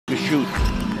shoot.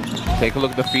 Take a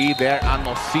look at the feed there.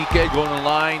 Anosike going in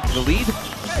line to the lead.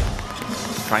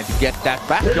 Trying to get that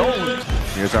back. Jones.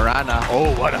 Here's Arana.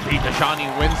 Oh, what a feed to Shawnee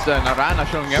Winston. Arana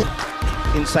showing up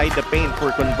Inside the paint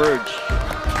for Converge.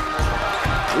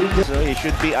 So he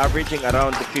should be averaging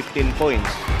around the 15 points.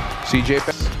 CJ,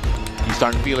 he's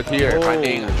starting to feel it here.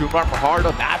 Finding Jumar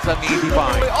Fajardo. That's an easy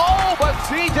find. Oh, but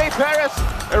CJ Perez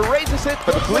erases it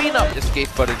for the cleanup. Escape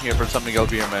button here for San Miguel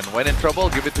Beerman. When in trouble,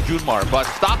 give it to Junmar. But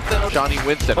Stockton, Shawnee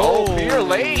Winston. Oh, clear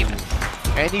lane.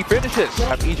 And he finishes.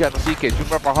 Have Ija Nosike,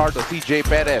 Jumar Fajardo, CJ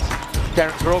Perez,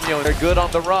 Terrence Romeo. They're good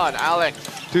on the run. Alex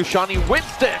to Shawnee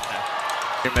Winston.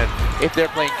 If they're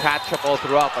playing catch-up all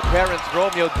throughout, but Terrence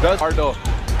Romeo does.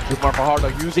 Jumar Fajardo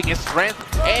using his strength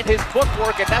and his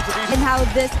footwork, and that's the reason. And how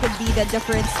this could be the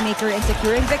difference maker in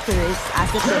securing victories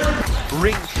as the team.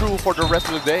 Ring true for the rest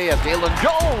of the day as Dalen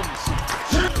Jones.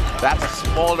 That's a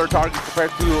smaller target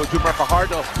compared to Jumar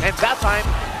Fajardo. And that time,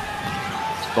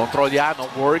 Don Trollano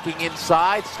working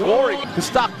inside, scoring to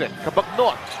Stockton.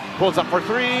 Kabagnot pulls up for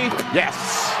three. Yes.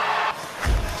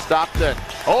 Stockton.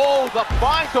 Oh, the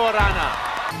find to Arana.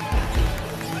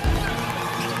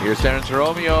 Here's Terrence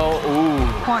Romeo.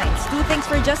 Ooh. Points. Two things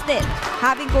for Justin.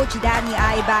 Having Coach Danny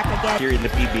I back again. Here in the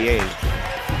PBA.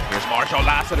 Here's Marshall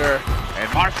Lassiter.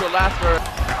 And Marshall Lassiter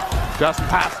just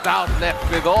passed out, left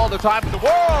with all the time in the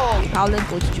world. Howland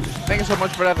Coach Juice. Thank you so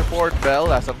much for that report,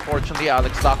 Bell. As unfortunately,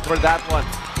 Alex stopped for that one.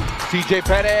 CJ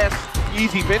Perez,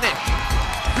 easy finish.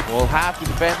 We'll have to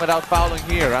defend without fouling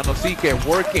here. Anosike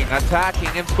working, attacking,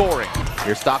 and scoring.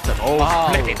 Here's Stockton. Oh,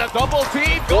 splitting the double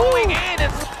team, going in.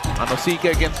 And Anosike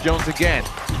against Jones again.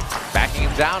 Backing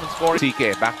him down and scoring.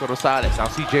 CK back to Rosales. Now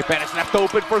CJ Perez left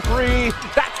open for three.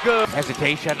 That's good.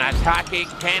 Hesitation, attacking,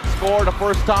 can't score the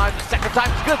first time. The second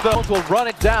time is good though. Jones will run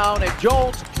it down and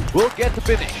Jones will get the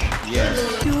finish.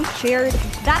 Yes. You shared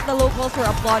that the locals were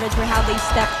applauded for how they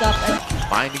stepped up. And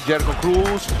finding Jericho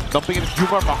Cruz, dumping into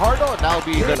Jumar Fajardo, and that'll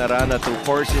be Arana to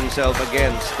force himself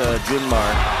against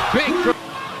Junmar. Big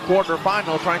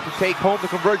quarterfinal, trying to take home the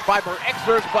Converge Viper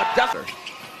Xers, but doesn't.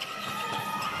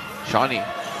 Shawnee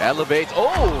elevates.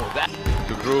 Oh, that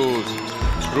to Cruz.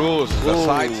 Cruz, the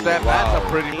sidestep. Wow. That's a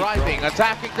pretty driving.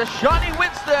 Attacking to Shawnee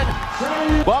Winston.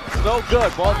 Bumps, no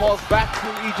good. Ball falls back to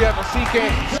Ija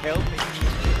Nosike.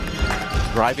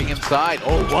 Driving inside.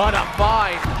 Oh, what a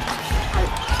find.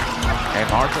 And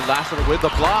Marshall Lassiter with the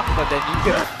block, but then you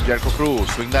get Jericho Cruz.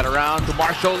 Swing that around to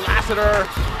Marshall Lassiter.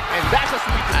 And that's a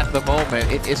sweep. At the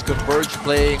moment, it is Converge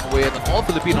playing with an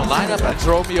all-Filipino lineup. And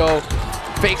Romeo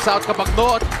fakes out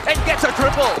Kabagnot and gets a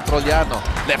triple. Trollano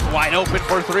left wide open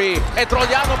for three. And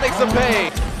Trollano makes the pay.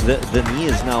 The knee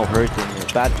is now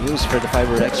hurting. Bad news for the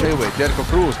Fiber Xer. Jericho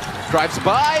Cruz drives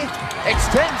by,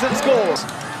 extends and scores.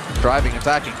 Driving,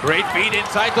 attacking. Great feed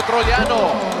inside to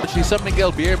Trollano. Actually, San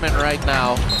Miguel Beerman right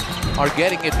now are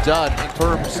getting it done in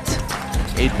terms.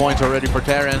 8 points already for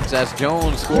Terrence as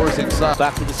Jones scores inside.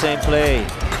 Back to the same play.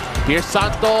 Here's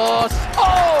Santos.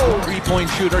 Oh! 3-point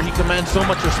shooter. He commands so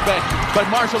much respect. But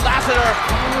Marshall Lassiter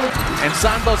and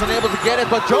Santos unable to get it.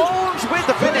 But Jones with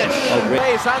the finish.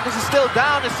 Hey, Santos is still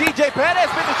down and CJ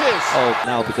Perez finishes. Oh,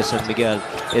 now because San Miguel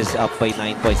is up by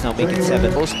 9 points. Now making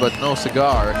 7. But no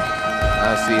cigar.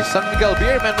 As the San Miguel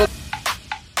Beerman will